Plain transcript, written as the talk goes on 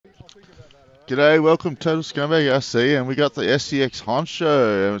G'day, welcome to TotalScumbagRC, and we got the SCX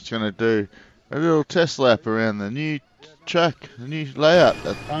Honcho, and it's going to do a little test lap around the new track, the new layout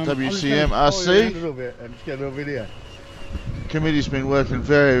at WCMRC. A little bit and just get a little video. Committee's been working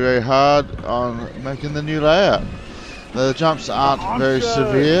very hard on making the new layout. The jumps aren't very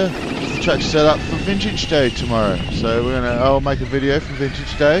severe. The track's set up for Vintage Day tomorrow, so I'll make a video for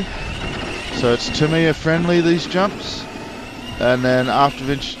Vintage Day. So it's Tamiya friendly, these jumps. And then after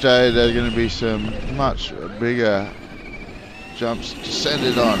Vintage Day, there's going to be some much bigger jumps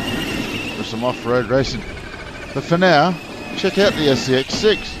descended on for some off-road racing. But for now, check out the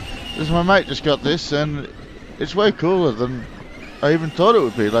SCX6. This my mate just got this, and it's way cooler than I even thought it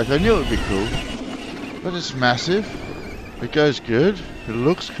would be. Like, I knew it would be cool, but it's massive. It goes good. It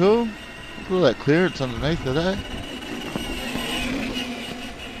looks cool. Look at all that clearance underneath it, eh?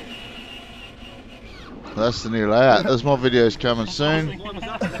 That's the new layout. There's more videos coming soon.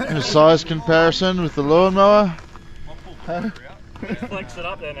 A size comparison with the lawnmower. Flex it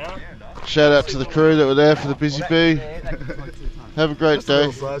up there now. Shout out to the crew that were there for the Busy Bee. Have a great day.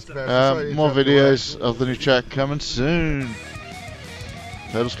 More videos of the new track coming soon.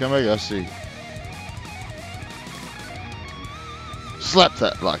 TotalScumbagRC. Slap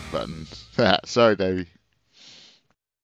that like button. Sorry, Davey.